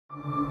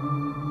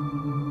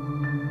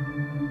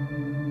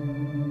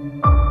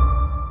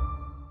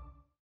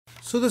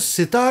So the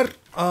sitar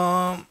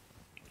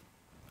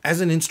as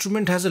an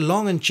instrument has a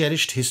long and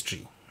cherished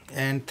history.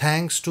 And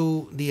thanks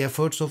to the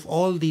efforts of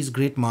all these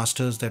great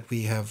masters that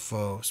we have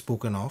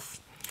spoken of,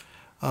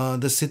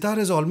 the sitar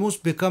has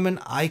almost become an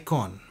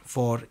icon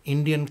for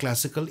Indian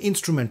classical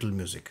instrumental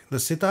music. The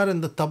sitar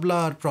and the tabla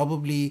are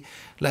probably,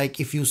 like,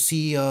 if you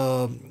see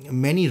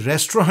many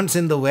restaurants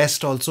in the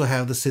West also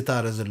have the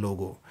sitar as a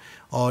logo.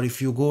 Or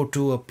if you go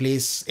to a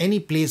place,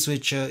 any place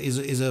which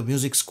is a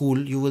music school,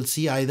 you will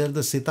see either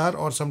the sitar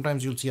or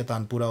sometimes you'll see a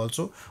tanpura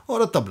also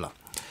or a tabla.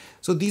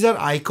 So these are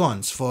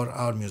icons for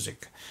our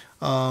music.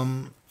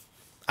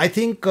 I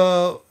think,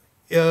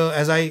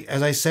 as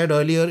I said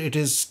earlier, it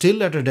is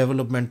still at a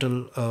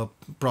developmental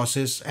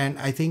process, and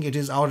I think it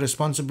is our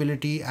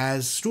responsibility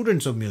as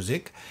students of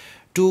music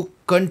to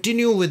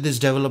continue with this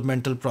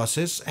developmental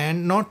process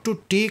and not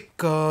to take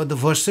the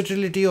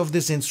versatility of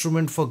this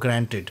instrument for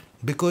granted,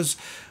 because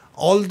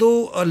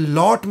although a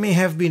lot may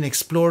have been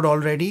explored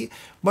already,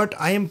 but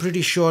I am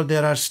pretty sure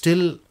there are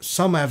still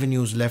some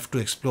avenues left to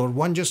explore.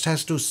 One just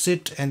has to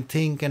sit and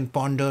think and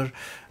ponder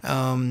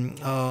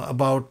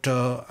about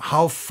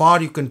how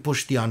far you can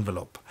push the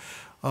envelope.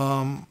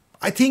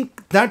 I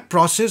think that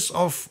process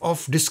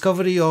of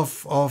discovery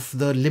of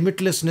the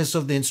limitlessness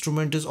of the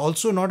instrument is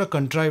also not a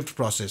contrived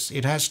process.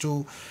 It has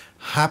to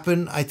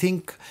happen. I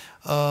think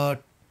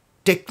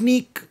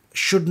technique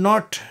should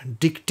not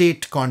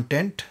dictate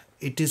content.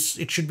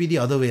 It should be the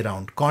other way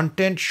around.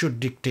 Content should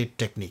dictate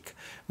technique.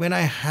 When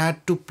I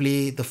had to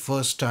play the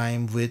first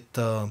time with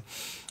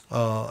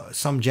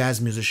some jazz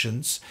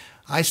musicians,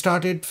 I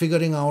started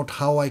figuring out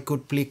how I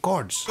could play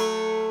chords,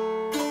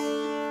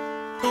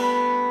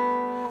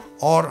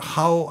 or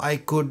how I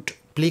could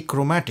play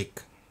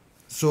chromatic.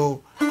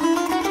 So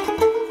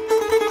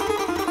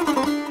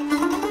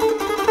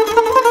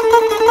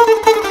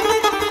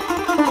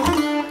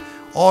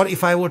or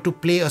if I were to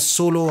play a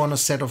solo on a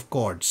set of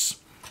chords.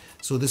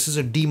 So this is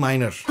a D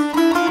minor. So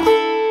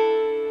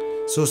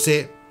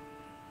say,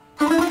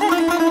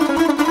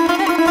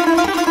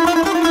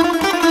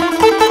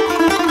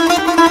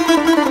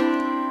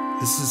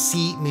 this is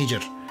C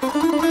major.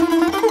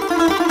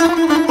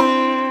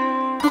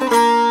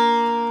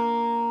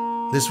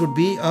 This would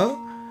be a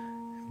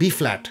B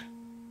flat.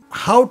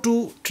 How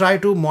to try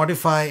to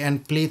modify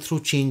and play through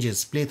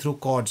changes, play through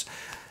chords.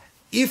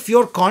 If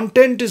your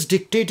content is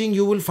dictating,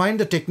 you will find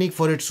the technique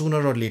for it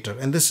sooner or later.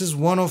 And this is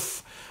one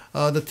of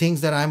the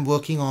things that I'm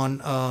working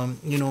on.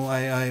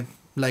 I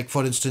like,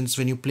 for instance,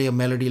 when you play a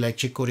melody like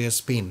Chick Corea's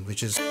Spain,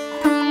 which is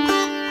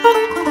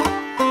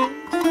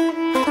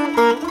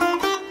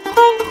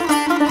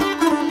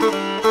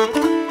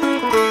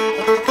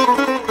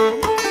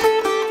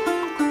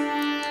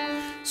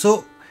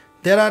so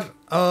there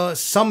are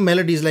some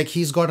melodies, like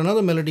he's got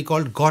another melody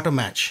called Got a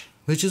Match,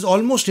 which is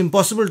almost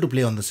impossible to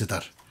play on the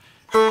sitar.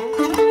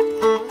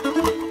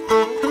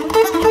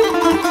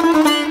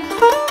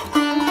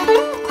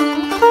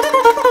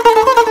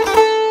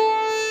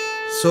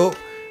 So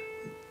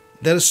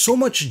there are so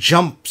much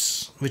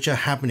jumps which are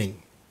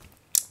happening.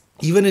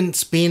 Even in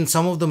Spain,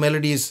 some of the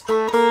melodies,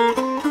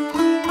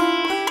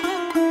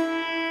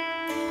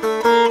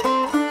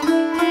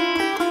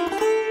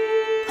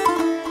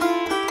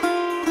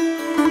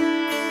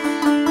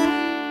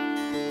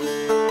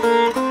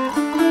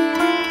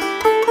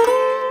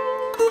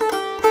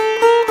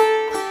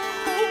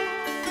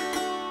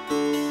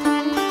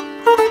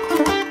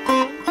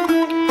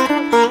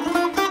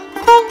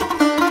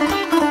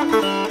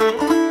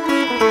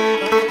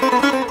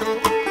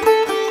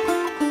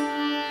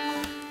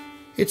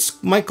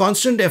 it's my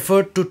constant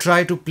effort to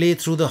try to play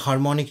through the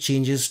harmonic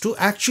changes, to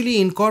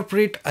actually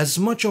incorporate as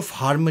much of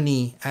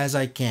harmony as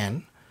I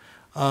can,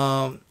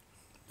 while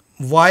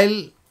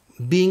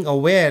being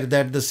aware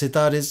that the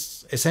sitar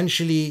is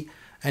essentially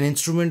an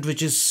instrument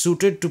which is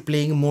suited to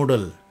playing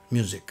modal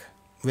music,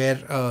 where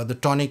the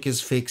tonic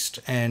is fixed.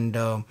 And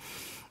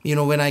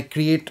when I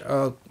create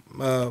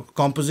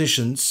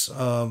compositions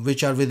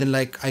which are within,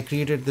 like I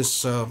created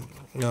this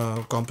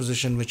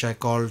composition which I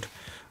called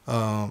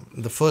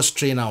the first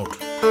train out.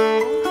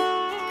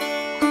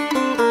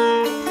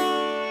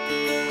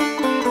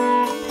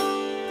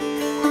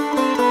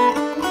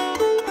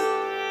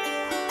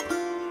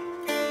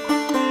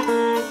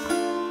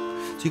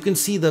 So you can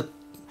see the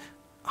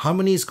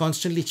harmony is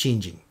constantly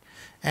changing,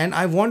 and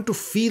I want to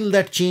feel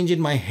that change in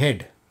my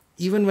head.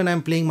 Even when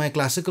I'm playing my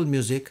classical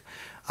music,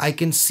 I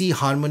can see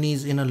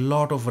harmonies in a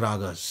lot of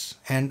ragas,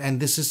 and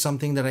this is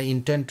something that I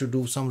intend to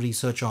do some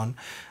research on.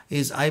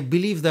 Is I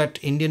believe that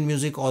Indian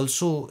music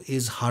also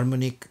is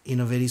harmonic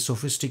in a very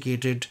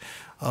sophisticated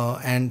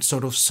and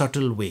sort of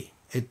subtle way.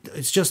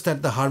 It's just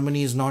that the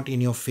harmony is not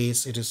in your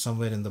face, it is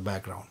somewhere in the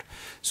background.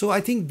 So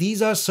I think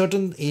these are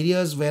certain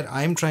areas where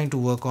I'm trying to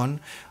work on.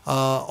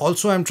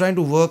 Also, I'm trying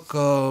to work,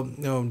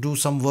 do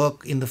some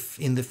work in the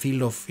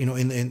field of,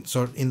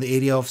 in the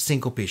area of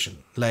syncopation,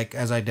 like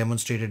as I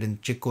demonstrated in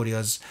Chick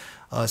Corea's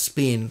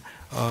Spain.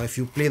 If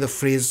you play the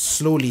phrase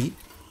slowly,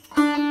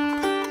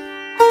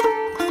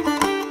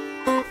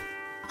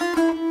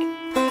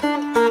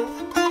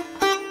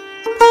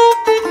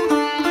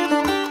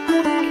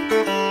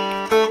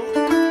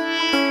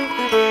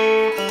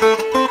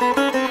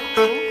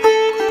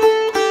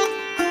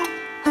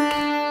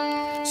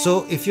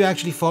 if you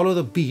actually follow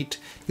the beat,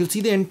 you'll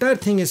see the entire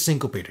thing is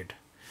syncopated.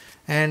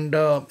 And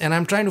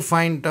I'm trying to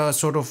find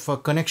sort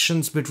of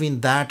connections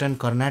between that and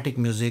Carnatic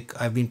music.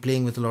 I've been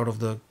playing with a lot of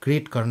the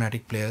great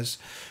Carnatic players,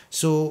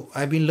 so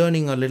I've been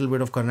learning a little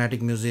bit of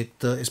Carnatic music,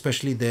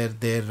 especially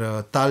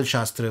their Tal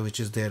Shastra, which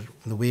is the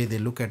way they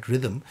look at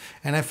rhythm,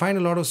 and I find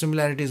a lot of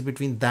similarities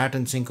between that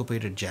and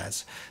syncopated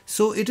jazz.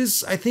 So it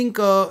is, I think,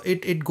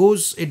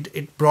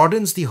 it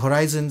broadens the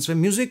horizons.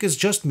 When music is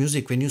just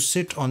music, when you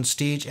sit on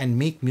stage and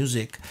make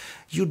music,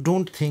 you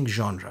don't think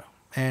genre,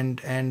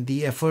 and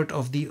the effort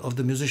of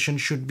the musician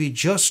should be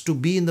just to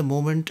be in the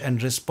moment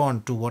and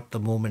respond to what the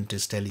moment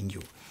is telling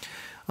you.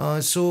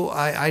 So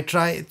I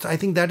try. I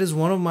think that is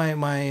one of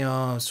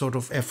my sort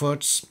of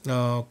efforts.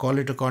 Call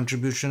it a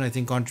contribution. I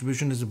think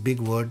contribution is a big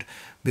word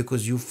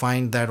because you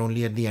find that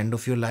only at the end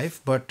of your life.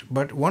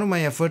 But one of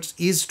my efforts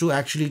is to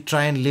actually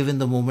try and live in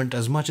the moment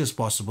as much as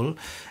possible,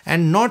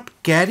 and not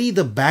carry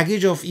the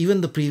baggage of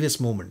even the previous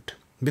moment,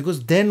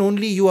 because then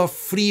only you are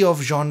free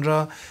of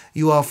genre,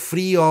 you are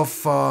free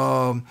of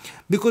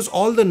because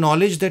all the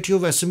knowledge that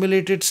you've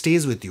assimilated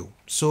stays with you,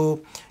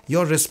 so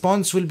your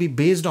response will be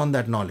based on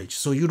that knowledge.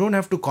 So you don't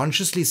have to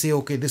consciously say,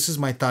 okay, this is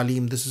my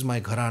talim, this is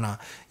my gharana.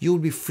 You will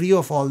be free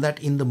of all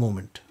that in the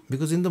moment,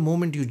 because in the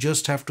moment you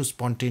just have to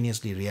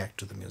spontaneously react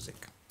to the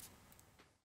music.